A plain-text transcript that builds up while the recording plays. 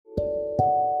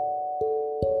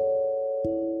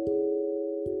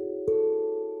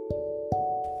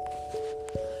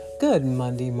Good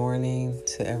Monday morning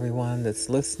to everyone that's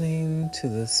listening to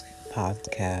this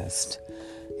podcast.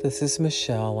 This is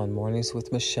Michelle on Mornings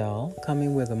with Michelle,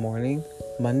 coming with a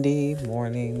Monday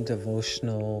morning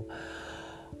devotional,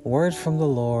 word from the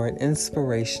Lord,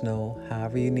 inspirational,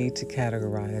 however you need to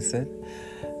categorize it,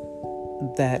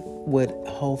 that would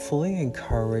hopefully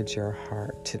encourage your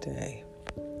heart today.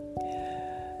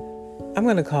 I'm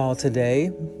going to call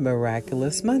today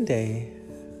Miraculous Monday.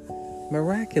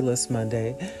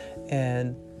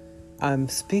 And I'm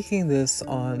speaking this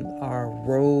on our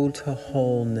road to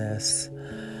wholeness.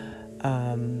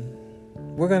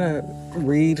 We're going to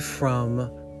read from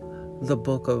the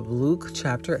book of Luke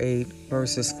chapter 8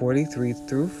 verses 43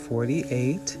 through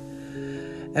 48,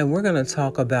 and we're going to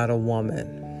talk about a woman.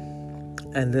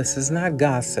 And this is not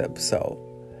gossip, so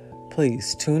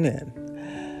please tune in.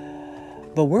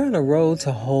 But we're on a road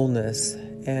to wholeness,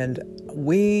 and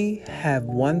we have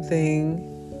one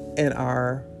thing in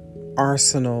our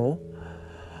arsenal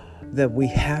that we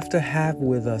have to have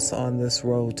with us on this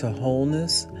road to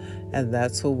wholeness, and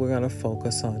that's what we're going to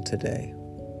focus on today.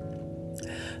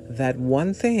 That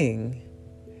one thing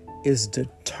is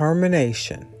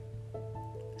determination.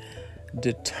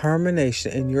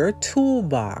 Determination in your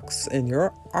toolbox, in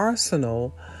your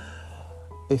arsenal.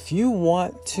 If you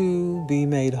want to be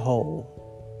made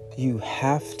whole, you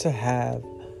have to have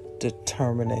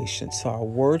determination. So our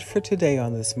word for today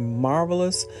on this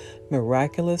marvelous,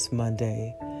 miraculous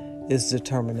Monday is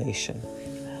determination.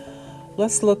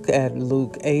 Let's look at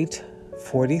Luke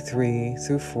 8:43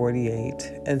 through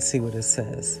 48 and see what it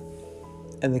says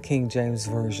in the King James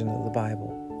Version of the Bible.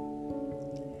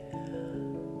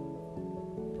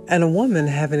 And a woman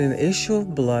having an issue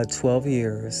of blood 12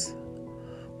 years,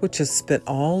 which has spent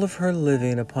all of her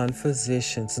living upon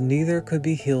physicians, neither could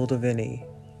be healed of any,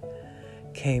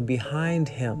 came behind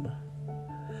him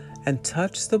and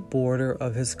touched the border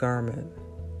of his garment.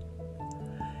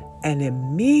 And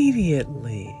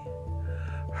immediately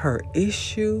her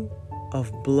issue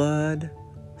of blood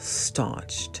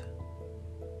staunched.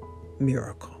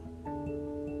 Miracle.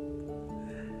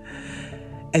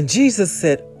 And Jesus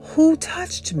said, "Who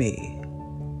touched me?"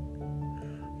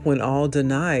 When all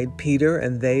denied, Peter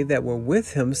and they that were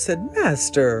with him said,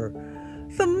 "Master,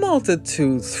 the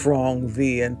multitude throng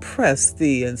thee and press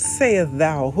thee, and sayest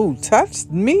thou, Who touched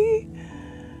me?"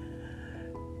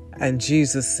 And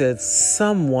Jesus said,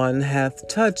 "Someone hath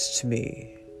touched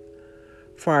me,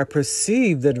 for I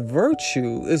perceive that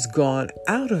virtue is gone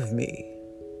out of me."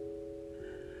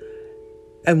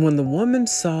 And when the woman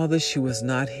saw that she was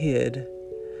not hid,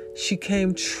 she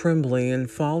came trembling and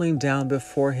falling down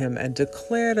before him, and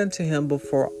declared unto him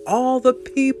before all the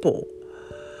people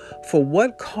for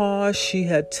what cause she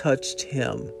had touched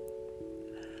him,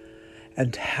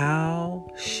 and how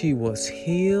she was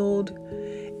healed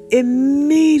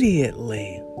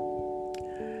immediately.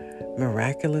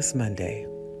 Miraculous Monday.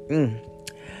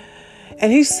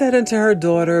 And he said unto her,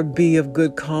 "Daughter, be of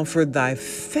good comfort, thy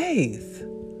faith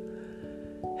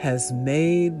has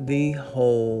made thee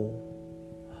whole.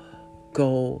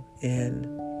 Go in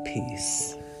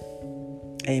peace."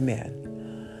 Amen.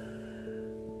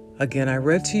 Again, I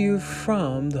read to you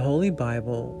from the Holy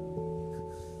Bible,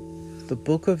 the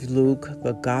book of Luke,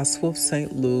 the Gospel of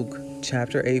St. Luke,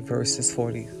 chapter 8, verses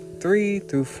 43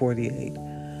 through 48.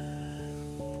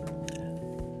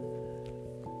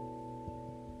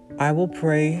 I will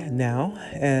pray now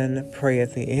and pray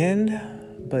at the end,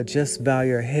 but just bow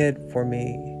your head for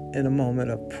me in a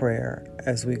moment of prayer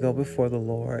as we go before the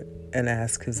Lord and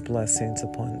ask his blessings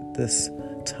upon this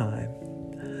time.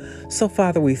 So,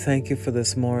 Father, we thank you for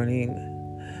this morning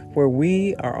where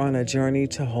we are on a journey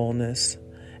to wholeness,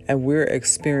 and we're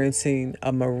experiencing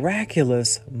a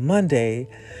miraculous Monday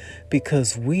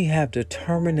because we have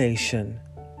determination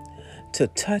to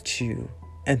touch you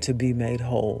and to be made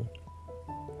whole.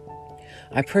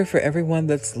 I pray for everyone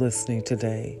that's listening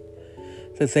today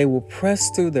that they will press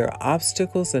through their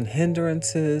obstacles and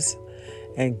hindrances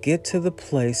and get to the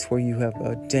place where you have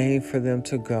ordained for them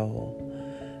to go,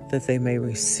 that they may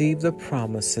receive the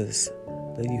promises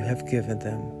that you have given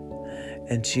them.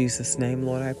 In Jesus' name,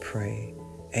 Lord, I pray.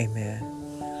 Amen.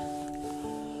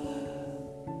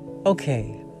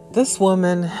 Okay, this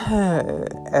woman,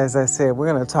 as I said,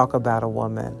 we're going to talk about a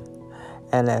woman.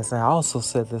 And as I also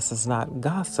said, this is not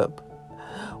gossip.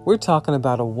 We're talking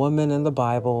about a woman in the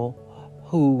Bible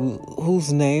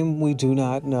whose name we do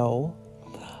not know.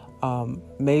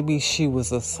 Maybe she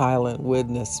was a silent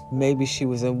witness. Maybe she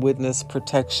was in witness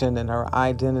protection and her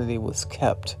identity was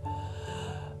kept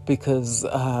because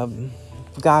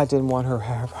God didn't want her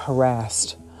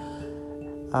harassed.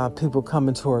 People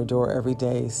coming to her door every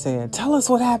day saying, "Tell us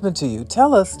what happened to you.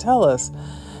 Tell us.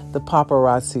 the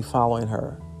paparazzi following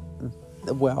her.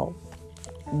 Well,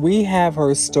 we have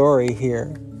her story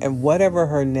here, and whatever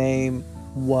her name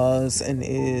was and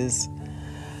is,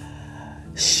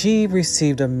 she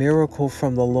received a miracle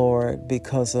from the Lord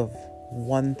because of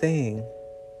one thing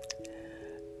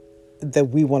that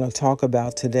we want to talk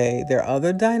about today. There are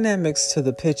other dynamics to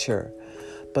the picture,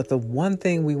 but the one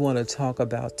thing we want to talk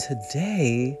about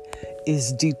today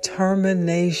is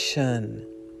determination.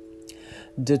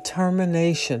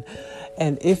 Determination.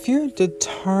 And if you're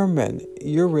determined,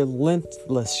 you're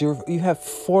relentless, you have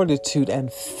fortitude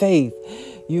and faith,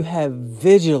 you have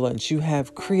vigilance, you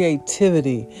have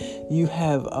creativity, you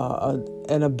have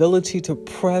an ability to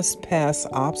press past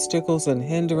obstacles and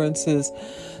hindrances,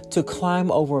 to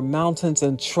climb over mountains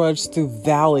and trudge through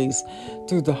valleys,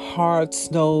 through the hard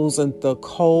snows and the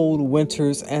cold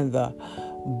winters and the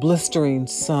blistering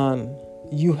sun.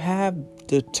 You have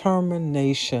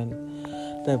determination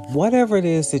that whatever it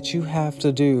is that you have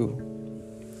to do,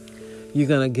 you're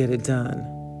going to get it done.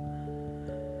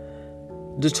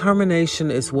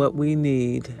 Determination is what we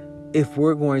need if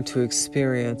we're going to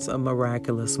experience a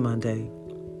miraculous Monday.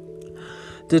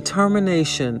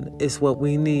 Determination is what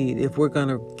we need if we're going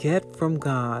to get from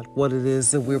God what it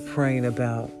is that we're praying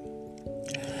about.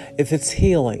 If it's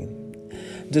healing,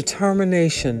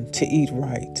 determination to eat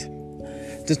right,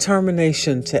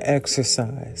 determination to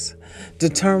exercise,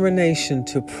 determination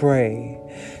to pray,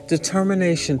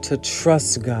 determination to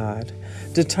trust God,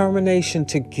 determination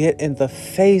to get in the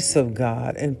face of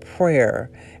God in prayer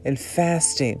and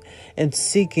fasting and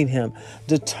seeking Him,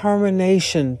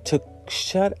 determination to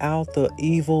shut out the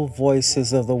evil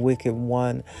voices of the wicked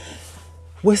one,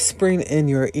 whispering in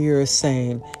your ear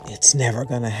saying, it's never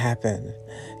going to happen.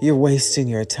 You're wasting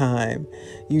your time.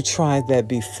 You tried that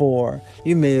before.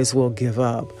 You may as well give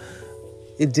up.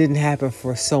 It didn't happen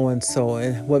for so-and-so,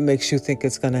 and what makes you think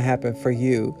it's going to happen for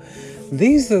you?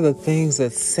 These are the things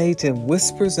that Satan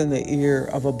whispers in the ear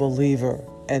of a believer,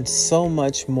 and so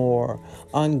much more.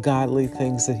 Ungodly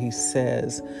things that he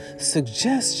says,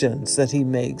 suggestions that he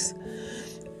makes.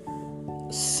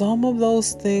 Some of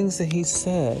those things that he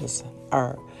says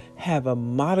have a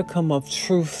modicum of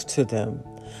truth to them,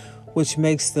 which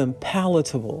makes them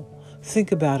palatable.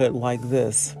 Think about it like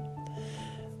this.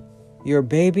 Your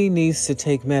baby needs to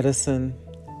take medicine.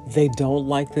 They don't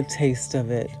like the taste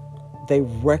of it. They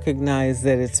recognize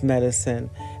that it's medicine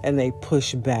and they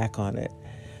push back on it.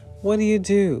 What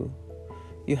do?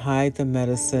 You hide the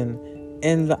medicine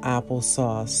in the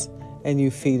applesauce and you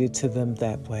feed it to them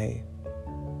that way.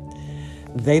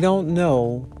 They don't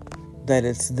know that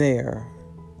it's there,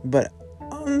 but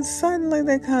suddenly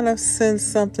they kind of sense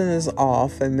something is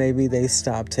off and maybe they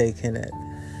stop taking it.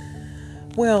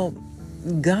 Well,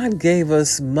 God gave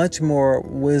us much more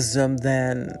wisdom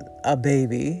than a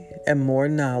baby, and more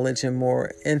knowledge and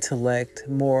more intellect,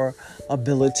 more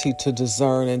ability to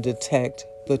discern and detect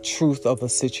the truth of a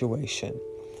situation.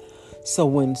 So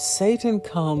when Satan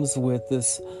comes with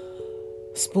this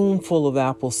spoonful of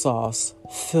applesauce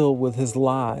filled with his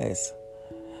lies,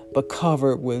 but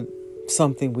covered with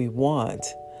something we want,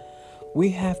 we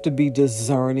have to be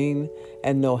discerning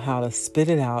and know how to spit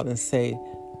it out and say,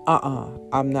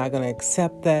 I'm not going to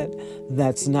accept that.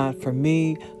 That's not for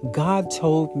me. God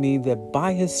told me that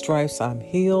by His stripes I'm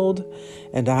healed,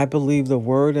 and I believe the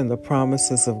word and the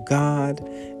promises of God,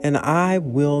 and I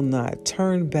will not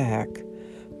turn back,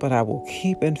 but I will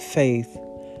keep in faith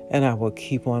and I will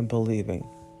keep on believing.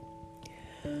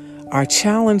 Our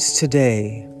challenge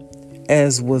today,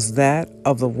 as was that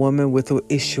of the woman with the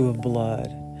issue of blood,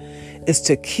 is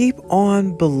to keep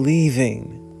on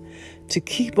believing, to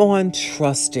keep on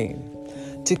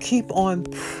trusting, to keep on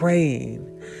praying,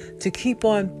 to keep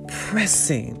on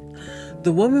pressing.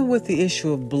 The woman with the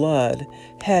issue of blood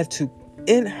had to,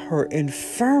 in her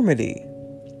infirmity,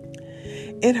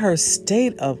 in her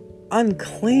state of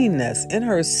uncleanness, in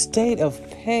her state of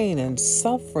pain and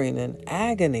suffering and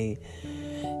agony,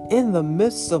 in the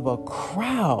midst of a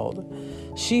crowd,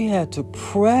 she had to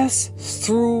press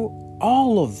through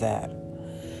all of that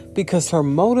because her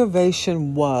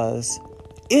motivation was,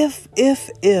 if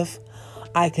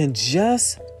I can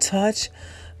just touch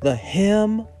the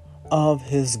hem of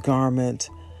His garment,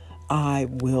 I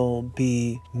will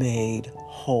be made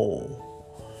whole.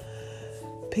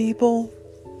 People,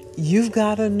 you've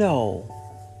got to know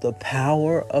the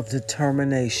power of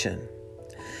determination.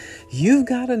 You've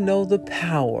got to know the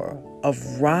power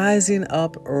of rising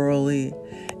up early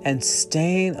and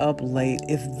staying up late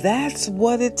if that's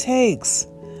what it takes.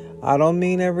 I don't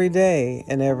mean every day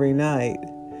and every night,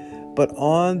 but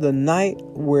on the night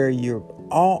where you're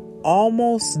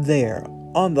almost there,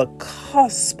 on the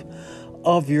cusp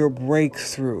of your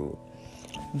breakthrough,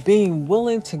 being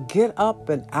willing to get up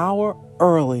an hour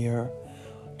earlier,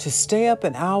 to stay up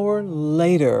an hour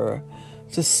later,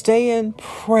 to stay in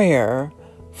prayer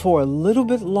for a little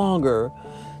bit longer,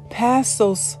 past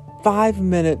those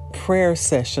 5-minute prayer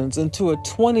sessions into a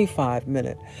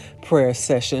 25-minute prayer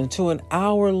session, into an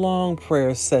hour-long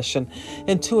prayer session,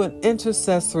 into an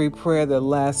intercessory prayer that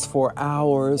lasts for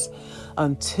hours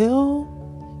until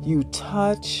you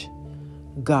touch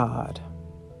God.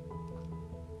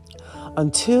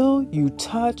 Until you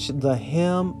touch the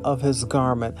hem of his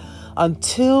garment,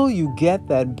 until you get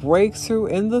that breakthrough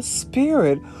in the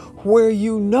spirit where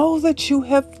you know that you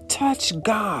have touched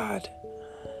God.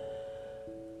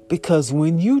 Because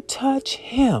when you touch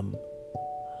him,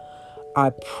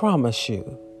 I promise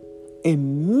you,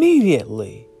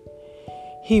 immediately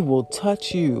he will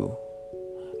touch you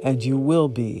and you will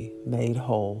be made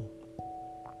whole.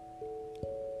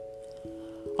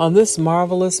 On this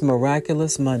marvelous,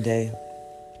 miraculous Monday,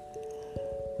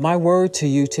 my word to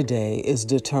you today is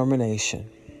determination.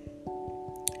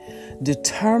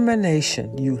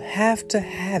 Determination. You have to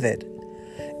have it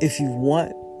if you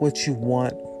want what you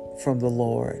want from the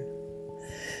Lord.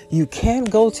 You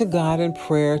can't go to God in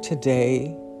prayer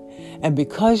today, and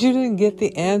because you didn't get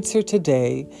the answer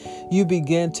today, you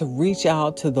begin to reach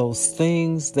out to those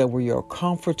things that were your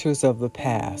comforters of the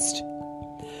past.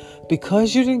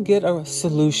 Because you didn't get a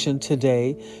solution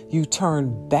today, you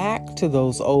turn back to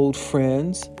those old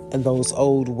friends and those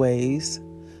old ways,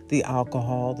 the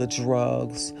alcohol, the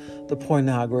drugs, the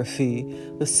pornography,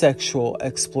 the sexual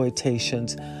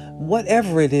exploitations,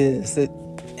 whatever it is that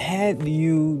had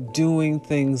you doing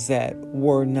things that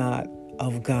were not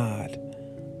of God.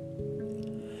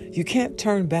 You can't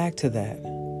turn back to that.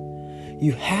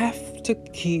 You have to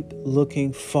keep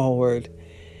looking forward.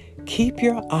 Keep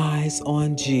your eyes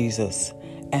on Jesus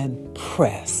and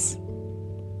press.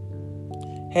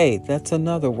 Hey, that's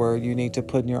another word you need to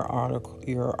put in your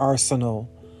arsenal.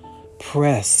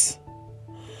 Press.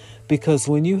 Because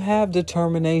when you have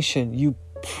determination, you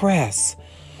press.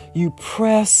 You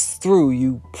press through.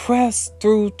 You press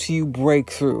through till you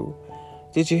break through.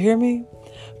 Did you hear me?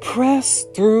 Press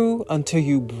through until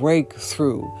you break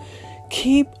through.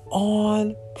 Keep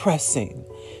on pressing.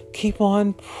 Keep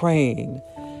on praying.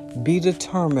 Be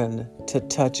determined to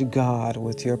touch God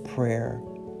with your prayer.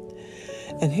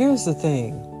 And here's the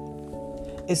thing.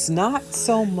 It's not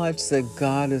so much that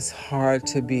God is hard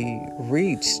to be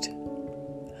reached,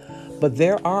 but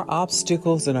there are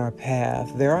obstacles in our path.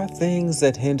 There are things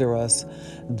that hinder us.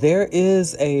 There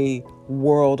is a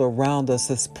world around us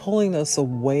that's pulling us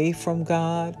away from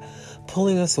God,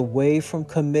 pulling us away from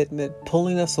commitment,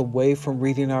 pulling us away from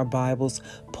reading our Bibles,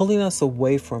 pulling us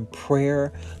away from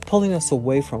prayer, pulling us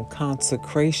away from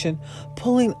consecration,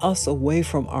 pulling us away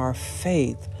from our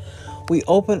faith. We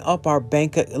open up our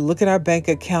look at our bank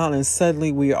account, and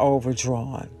suddenly we are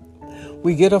overdrawn.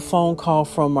 We get a phone call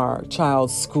from our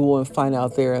child's school and find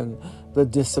out they're in the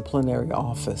disciplinary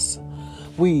office.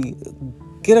 We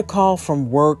get a call from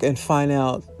work and find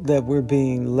out that we're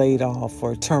being laid off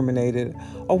or terminated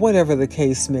or whatever the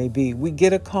case may be. We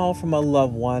get a call from a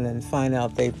loved one and find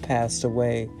out they've passed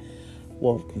away.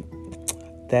 Well,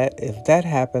 if that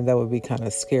happened, that would be kind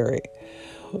of scary.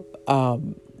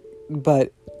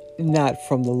 But not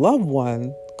from the loved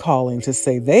one calling to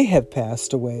say they have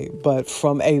passed away, but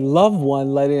from a loved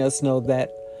one letting us know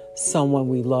that someone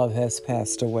we love has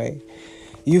passed away.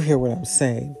 You hear what I'm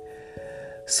saying?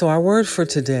 So our word for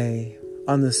today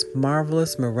on this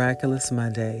marvelous, miraculous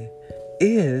Monday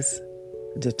is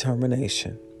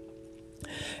determination.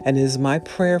 And it is my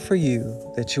prayer for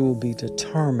you that you will be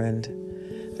determined,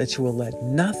 that you will let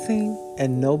nothing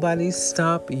and nobody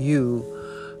stop you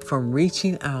from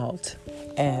reaching out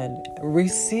and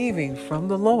receiving from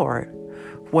the Lord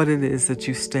what it is that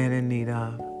you stand in need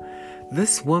of.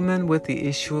 This woman with the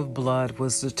issue of blood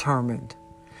was determined.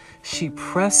 She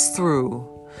pressed through.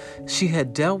 She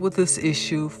had dealt with this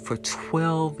issue for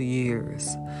 12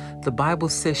 years. The Bible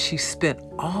says she spent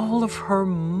all of her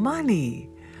money,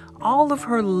 all of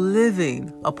her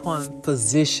living upon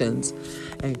physicians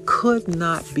and could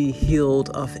not be healed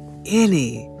of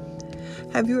any.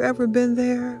 Have you ever been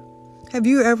there? Have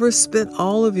you ever spent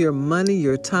all of your money,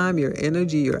 your time, your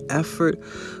energy, your effort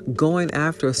going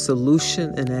after a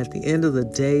solution, and at the end of the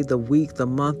day, the week, the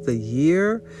month, the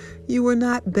year, you were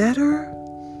not better?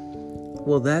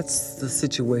 Well, that's the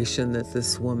situation that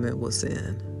this woman was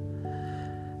in.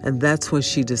 And that's when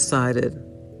she decided,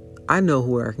 I know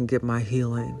where I can get my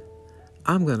healing.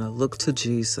 I'm going to look to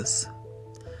Jesus.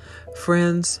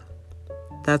 Friends,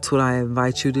 that's what I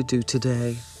invite you to do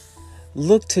today.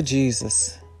 Look to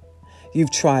Jesus.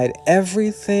 You've tried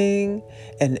everything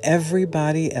and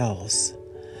everybody else.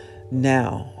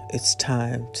 Now it's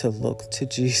time to look to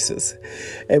Jesus.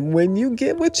 And when you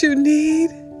get what you need,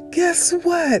 guess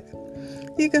what?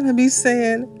 You're going to be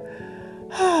saying,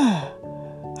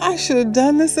 I should have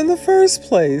done this in the first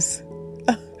place.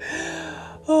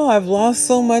 Oh, I've lost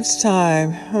so much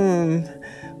time.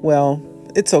 Well,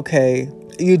 it's okay.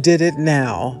 You did it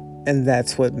now, and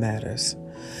that's what matters.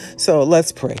 So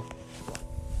let's pray.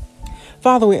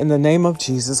 Father, in the name of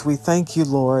Jesus, we thank you,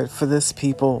 Lord, for this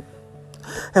people,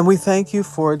 and we thank you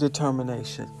for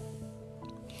determination.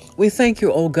 We thank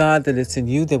you, oh God, that it's in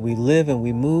you that we live and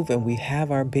we move and we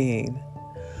have our being.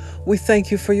 We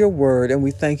thank you for your word, and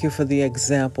we thank you for the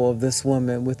example of this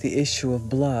woman with the issue of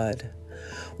blood.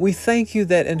 We thank you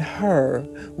that in her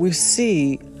we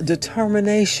see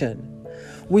determination.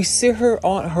 We see her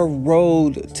on her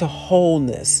road to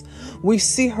wholeness. We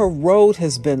see her road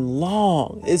has been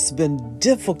long. It's been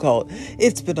difficult.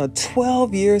 It's been a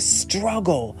 12-year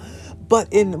struggle.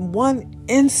 But in one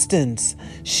instance,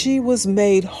 she was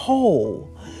made whole.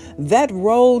 That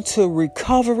road to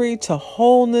recovery, to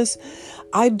wholeness,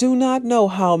 I do not know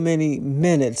how many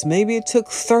minutes. Maybe it took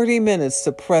 30 minutes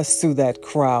to press through that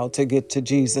crowd to get to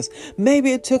Jesus.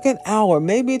 Maybe it took an hour.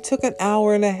 Maybe it took an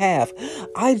hour and a half.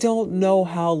 I don't know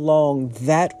how long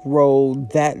that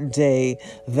road, that day,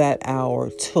 that hour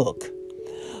took.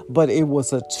 But it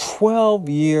was a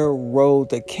 12-year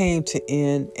road that came to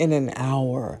end in an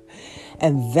hour.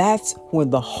 And that's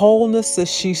when the wholeness that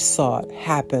she sought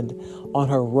happened on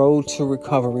her road to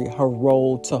recovery, her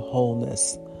road to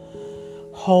wholeness.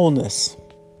 Wholeness.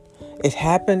 It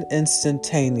happened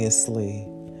instantaneously,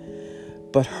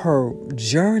 but her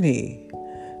journey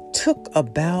took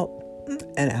about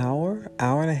an hour,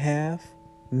 hour and a half,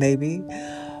 maybe.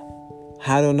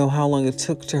 I don't know how long it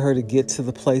took to her to get to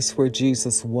the place where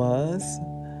Jesus was.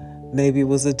 Maybe it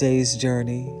was a day's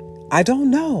journey. I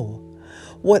don't know.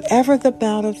 Whatever the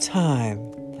amount of time,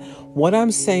 what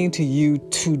I'm saying to you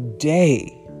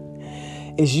today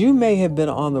is you may have been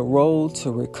on the road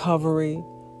to recovery,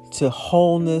 to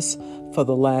wholeness for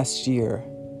the last year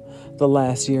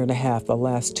and a half, the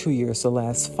last 2 years, the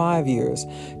last 5 years.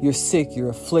 You're sick, you're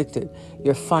afflicted,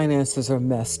 your finances are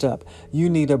messed up. You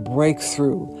need a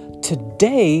breakthrough.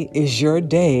 Today is your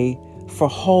day for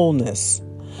wholeness.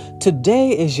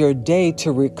 Today is your day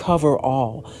to recover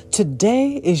all.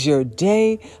 Today is your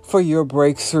day for your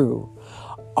breakthrough.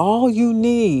 All you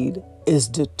need is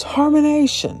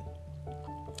determination.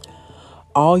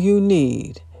 All you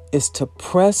need is to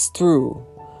press through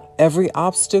every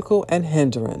obstacle and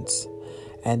hindrance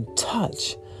and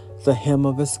touch the hem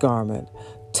of his garment.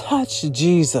 Touch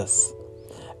Jesus,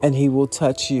 and he will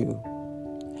touch you.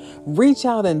 Reach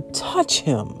out and touch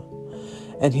him,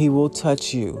 and he will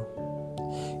touch you.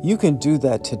 You can do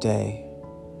that today,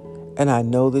 and I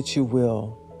know that you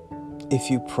will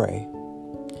if you pray.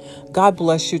 God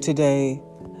bless you today.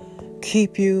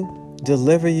 Keep you,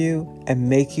 deliver you, and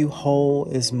make you whole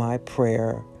is my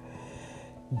prayer.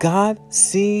 God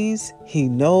sees, he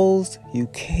knows,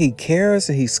 he cares,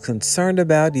 and he's concerned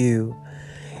about you.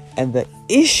 And the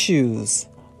issues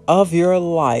of your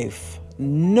life,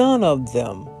 none of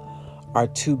them are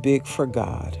too big for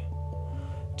God.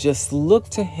 Just look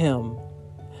to him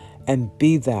and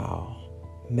be thou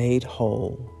made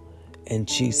whole in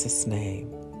Jesus'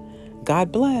 name.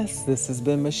 God bless. This has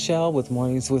been Michelle with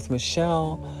Mornings with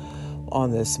Michelle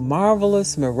on this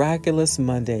marvelous, miraculous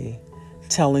Monday,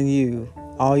 telling you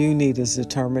all you need is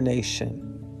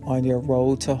determination on your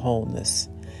road to wholeness.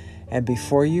 And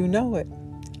before you know it,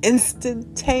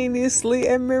 instantaneously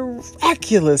and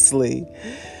miraculously,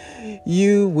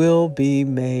 you will be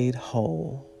made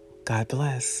whole. God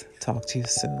bless. Talk to you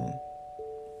soon.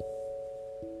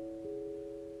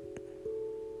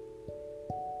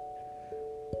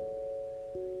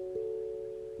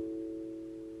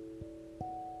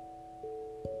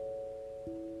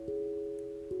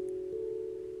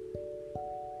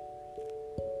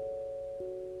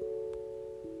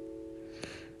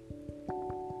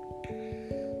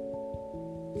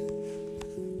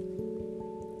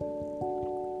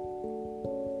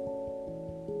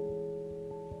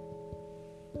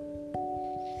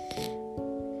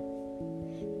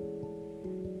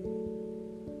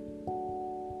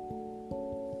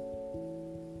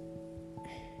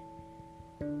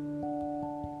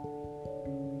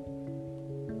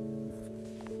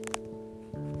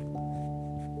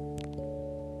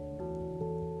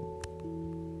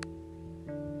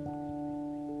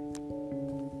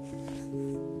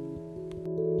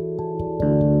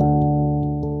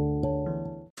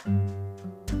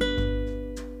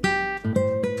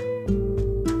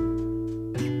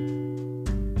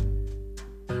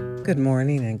 Good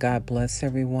morning, and God bless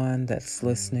everyone that's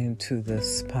listening to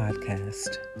this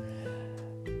podcast.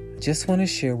 I just want to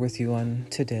share with you on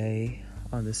today,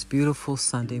 on this beautiful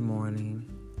Sunday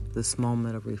morning, this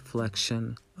moment of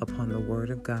reflection upon the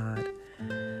Word of God,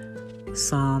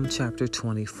 Psalm chapter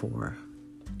 24.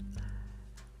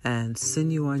 And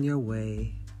send you on your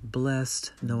way,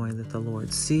 blessed, knowing that the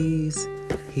Lord sees,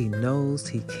 He knows,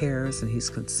 He cares, and He's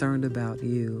concerned about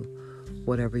you,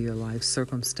 whatever your life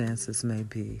circumstances may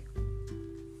be.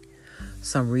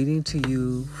 So I'm reading to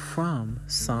you from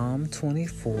Psalm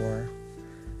 24,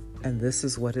 and this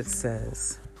is what it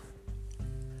says.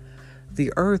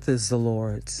 The earth is the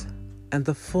Lord's, and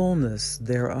the fullness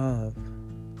thereof,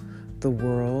 the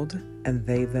world and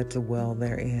they that dwell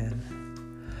therein.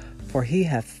 For He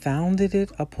hath founded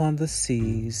it upon the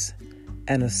seas,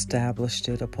 and established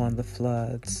it upon the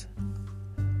floods.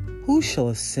 Who shall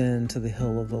ascend to the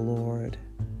hill of the Lord?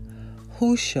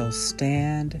 Who shall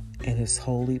stand in His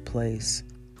holy place?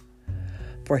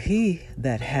 For he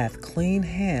that hath clean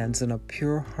hands and a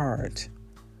pure heart,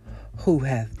 who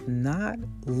hath not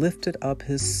lifted up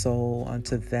his soul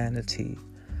unto vanity,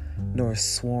 nor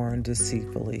sworn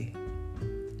deceitfully,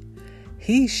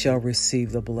 he shall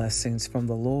receive the blessings from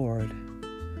the Lord,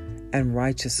 and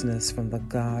righteousness from the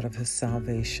God of his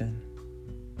salvation.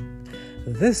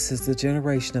 This is the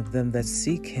generation of them that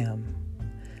seek Him,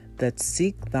 that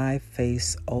seek thy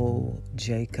face, O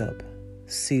Jacob.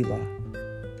 Selah.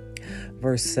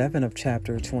 Verse 7 of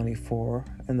chapter 24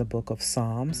 in the book of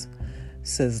Psalms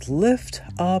says, Lift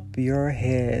up your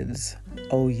heads,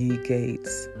 O ye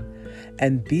gates,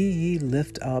 and be ye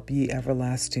lift up, ye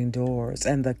everlasting doors,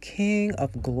 and the King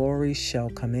of glory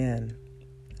shall come in.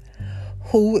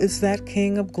 Who is that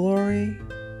King of glory?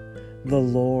 The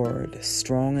Lord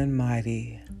strong and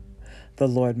mighty, the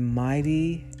Lord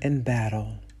mighty in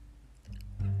battle.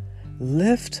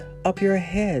 Lift up your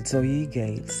heads, O ye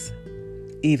gates,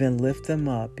 even lift them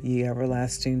up, ye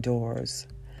everlasting doors,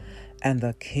 and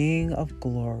the King of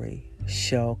glory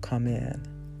shall come in.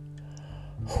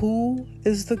 Who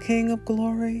is the King of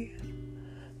glory?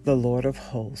 The Lord of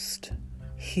hosts.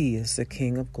 He is the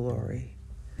King of glory.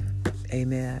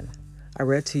 Amen. I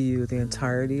read to you the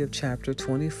entirety of chapter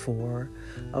 24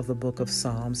 of the book of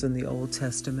Psalms in the Old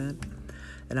Testament.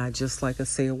 And I'd just like to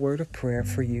say a word of prayer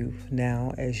for you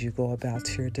now as you go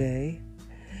about your day.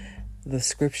 The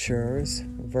scriptures,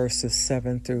 verses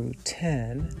 7 through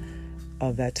 10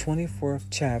 of that 24th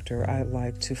chapter, I'd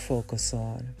like to focus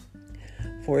on.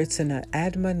 For it's an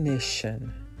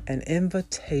admonition, an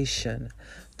invitation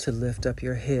to lift up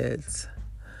your heads.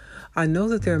 I know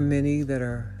that there are many that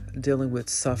are dealing with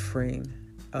suffering,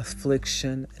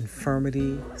 affliction,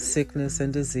 infirmity, sickness,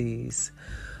 and disease.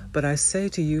 But I say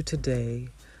to you today,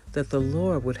 that the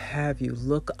Lord would have you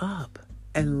look up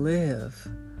and live.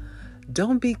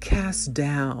 Don't be cast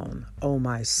down, O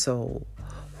my soul.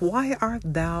 Why art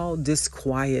thou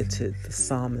disquieted, the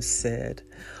psalmist said.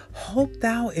 Hope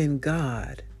thou in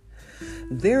God.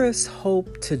 There is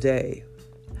hope today.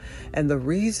 And the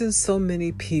reason so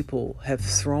many people have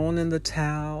thrown in the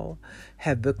towel,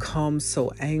 have become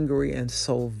so angry and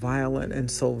so violent and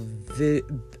so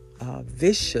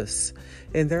vicious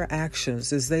in their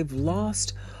actions is they've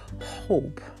lost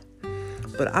hope.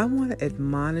 But I want to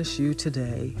admonish you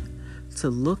today to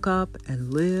look up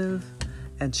and live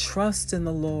and trust in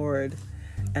the Lord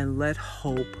and let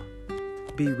hope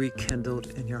be rekindled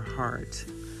in your heart.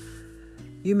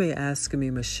 You may ask me,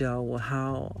 Michelle, well,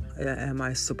 how am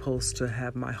I supposed to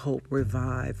have my hope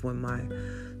revived when my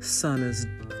son is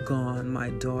gone,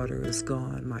 my daughter is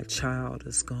gone, my child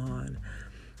is gone?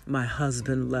 My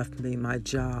husband left me, my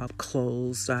job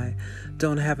closed, I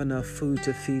don't have enough food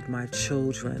to feed my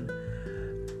children.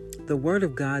 The Word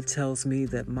of God tells me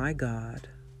that my God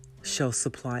shall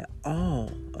supply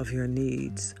all of your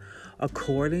needs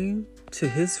according to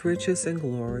His riches and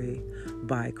glory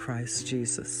by Christ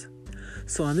Jesus.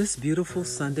 So on this beautiful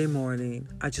Sunday morning,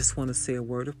 I just want to say a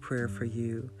word of prayer for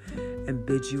you and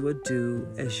bid you adieu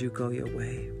as you go your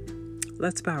way.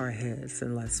 Let's bow our heads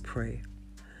and let's pray.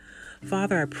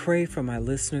 Father, I pray for my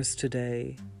listeners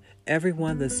today,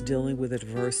 everyone that's dealing with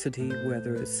adversity,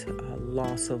 whether it's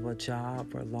loss of a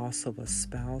job or loss of a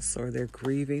spouse, or they're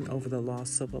grieving over the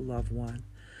loss of a loved one.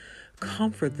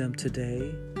 Comfort them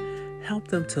today. Help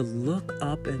them to look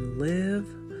up and live.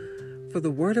 For the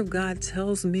Word of God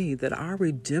tells me that our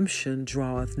redemption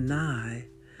draweth nigh.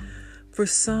 For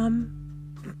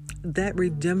some, that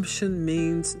redemption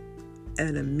means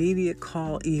an immediate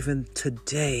call even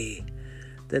today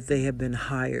that they have been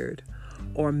hired,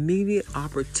 or immediate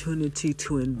opportunity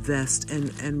to invest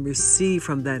and receive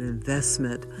from that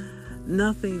investment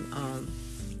nothing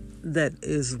that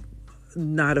is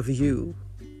not of you.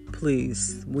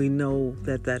 Please, we know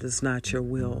that that is not your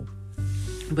will.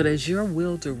 But as your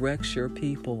will directs your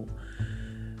people,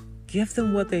 give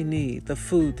them what they need, the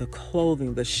food, the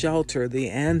clothing, the shelter, the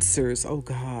answers, oh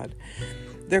God.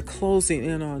 They're closing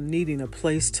in on needing a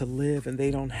place to live and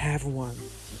they don't have one.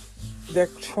 They're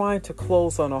trying to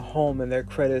close on a home and their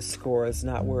credit score is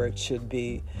not where it should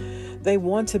be. They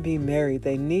want to be married.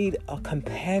 They need a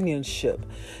companionship.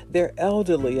 They're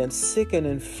elderly and sick and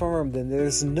infirmed and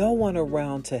there's no one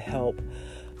around to help.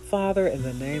 Father, in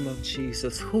the name of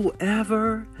Jesus,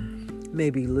 whoever may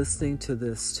be listening to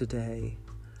this today,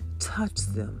 touch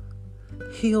them,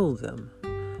 heal them,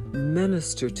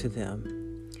 minister to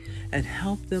them, and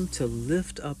help them to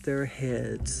lift up their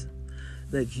heads,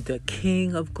 that the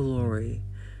King of Glory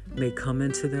may come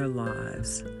into their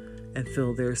lives and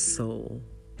fill their soul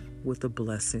with the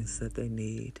blessings that they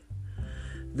need.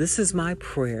 This is my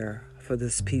prayer for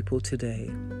this people today.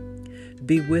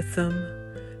 Be with them.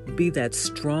 Be that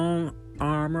strong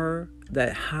armor,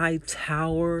 that high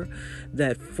tower,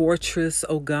 that fortress,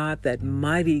 oh God, that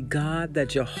mighty God, that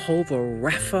Jehovah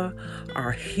Rapha,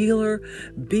 our healer.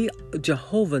 Be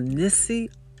Jehovah Nissi,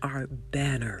 our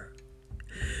banner.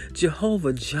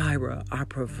 Jehovah Jireh, our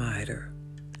provider.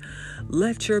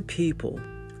 Let your people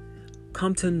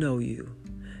come to know you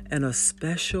in a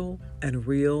special and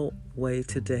real way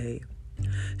today.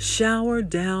 Shower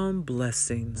down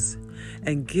blessings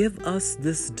and give us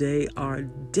this day our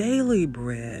daily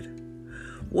bread.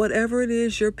 Whatever it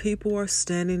is your people are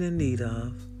standing in need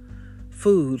of,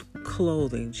 food,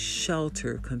 clothing,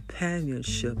 shelter,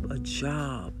 companionship, a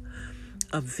job,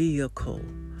 a vehicle,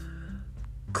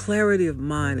 clarity of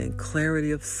mind and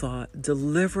clarity of thought,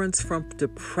 deliverance from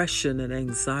depression and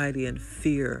anxiety and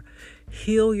fear.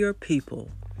 Heal your people.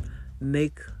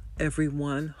 Make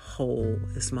everyone whole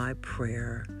is my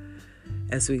prayer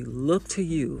as we look to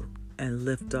you and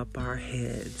lift up our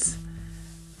heads.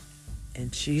 In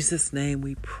Jesus' name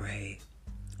we pray.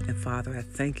 And Father, I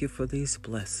thank you for these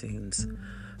blessings,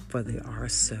 for they are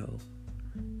so.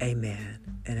 Amen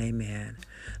and amen.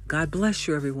 God bless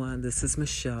you, everyone. This is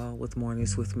Michelle with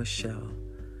Mornings with Michelle.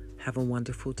 Have a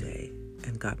wonderful day,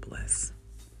 and God bless.